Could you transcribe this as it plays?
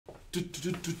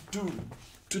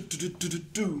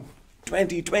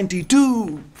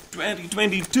2022.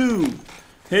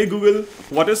 Hey Google,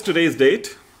 what is today's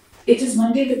date? It is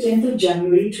Monday, the 10th of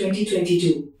January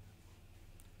 2022.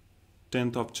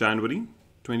 10th of January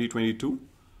 2022.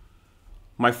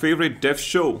 My favorite dev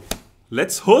show.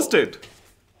 Let's host it.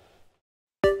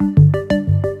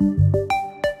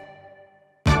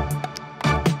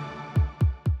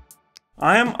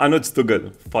 I am Anuj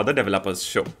Duggal for the Developers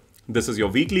Show. This is your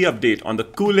weekly update on the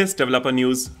coolest developer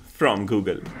news from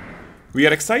Google. We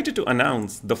are excited to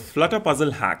announce the Flutter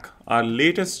Puzzle Hack, our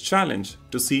latest challenge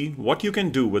to see what you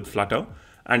can do with Flutter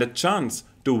and a chance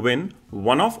to win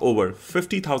one of over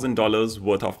 $50,000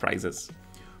 worth of prizes.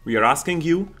 We are asking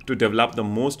you to develop the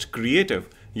most creative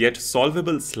yet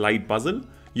solvable slide puzzle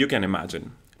you can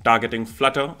imagine, targeting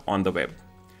Flutter on the web.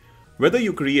 Whether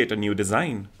you create a new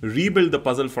design, rebuild the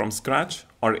puzzle from scratch,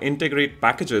 or integrate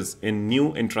packages in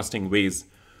new interesting ways,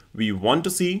 we want to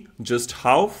see just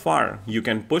how far you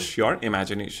can push your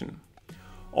imagination.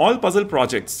 All puzzle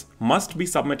projects must be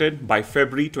submitted by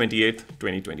February 28,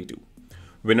 2022.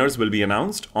 Winners will be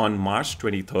announced on March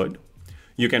 23rd.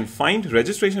 You can find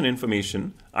registration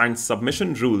information and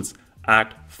submission rules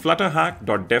at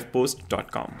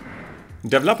flutterhack.devpost.com.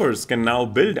 Developers can now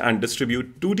build and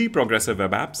distribute 2D progressive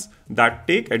web apps that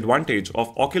take advantage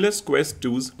of Oculus Quest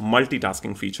 2's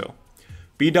multitasking feature.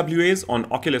 PWAs on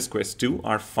Oculus Quest 2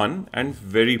 are fun and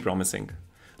very promising.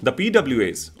 The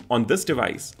PWAs on this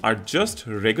device are just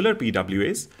regular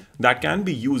PWAs that can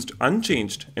be used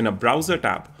unchanged in a browser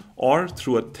tab or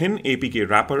through a thin APK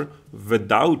wrapper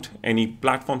without any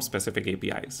platform-specific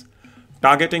APIs.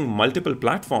 Targeting multiple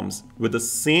platforms with the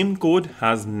same code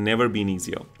has never been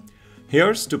easier.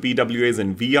 Here's to PWAs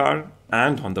in VR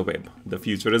and on the web. The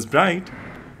future is bright.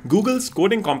 Google's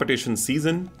coding competition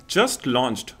season just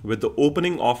launched with the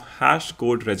opening of Hash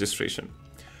Code registration.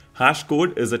 Hash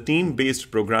Code is a team-based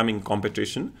programming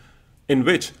competition in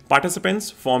which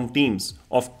participants form teams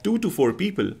of 2 to 4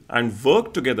 people and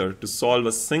work together to solve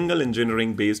a single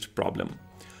engineering-based problem.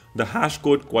 The Hash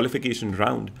Code qualification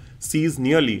round sees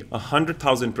nearly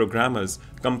 100,000 programmers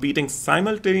competing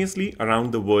simultaneously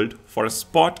around the world for a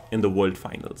spot in the World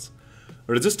Finals.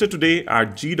 Register today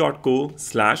at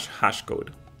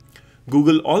g.co/hashcode.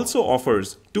 Google also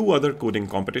offers 2 other coding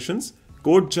competitions,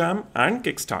 Code Jam and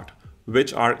Kickstart,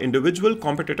 which are individual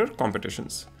competitor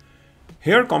competitions.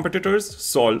 Here, competitors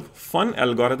solve fun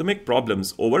algorithmic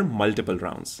problems over multiple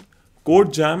rounds.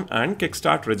 Code Jam and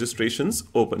Kickstart registrations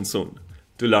open soon.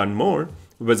 To learn more,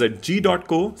 visit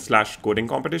g.co/coding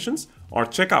competitions or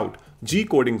check out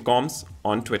gcodingcoms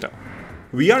on Twitter.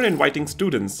 We are inviting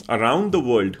students around the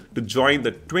world to join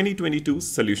the 2022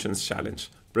 Solutions Challenge,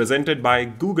 presented by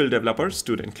Google Developer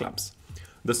Student Clubs.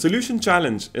 The Solution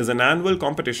Challenge is an annual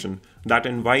competition that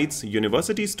invites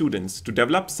university students to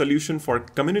develop solutions for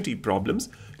community problems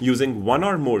using one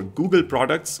or more Google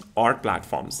products or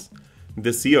platforms.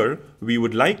 This year, we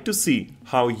would like to see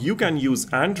how you can use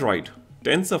Android,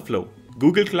 TensorFlow,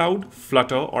 Google Cloud,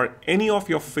 Flutter, or any of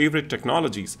your favorite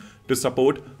technologies to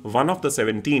support one of the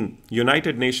 17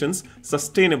 United Nations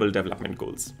Sustainable Development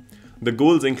Goals. The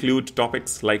goals include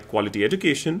topics like quality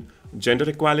education, gender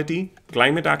equality,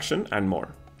 climate action, and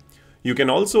more. You can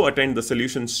also attend the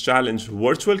Solutions Challenge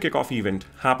virtual kickoff event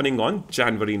happening on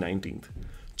January 19th.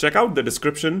 Check out the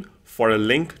description for a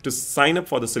link to sign up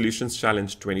for the Solutions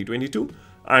Challenge 2022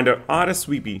 and our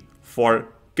RSVP for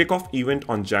kickoff event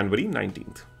on January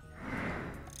 19th.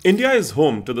 India is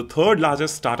home to the 3rd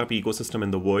largest startup ecosystem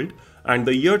in the world, and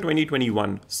the year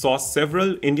 2021 saw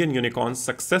several Indian unicorns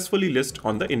successfully list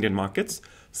on the Indian markets,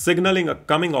 signaling a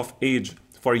coming of age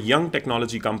for young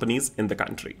technology companies in the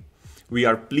country. We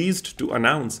are pleased to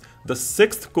announce the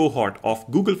 6th cohort of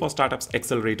Google for Startups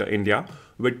Accelerator India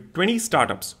with 20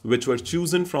 startups which were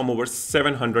chosen from over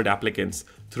 700 applicants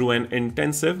through an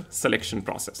intensive selection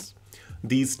process.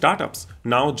 These startups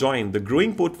now join the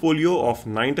growing portfolio of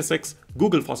 96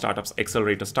 Google for Startups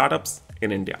Accelerator startups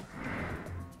in India.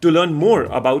 To learn more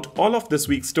about all of this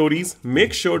week's stories,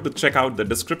 make sure to check out the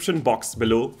description box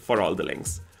below for all the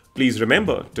links. Please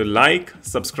remember to like,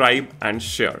 subscribe, and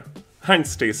share. And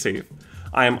stay safe.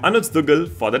 I am Anuj Duggal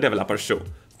for the Developer Show.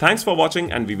 Thanks for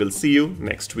watching, and we will see you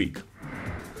next week.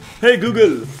 Hey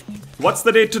Google, what's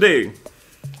the date today?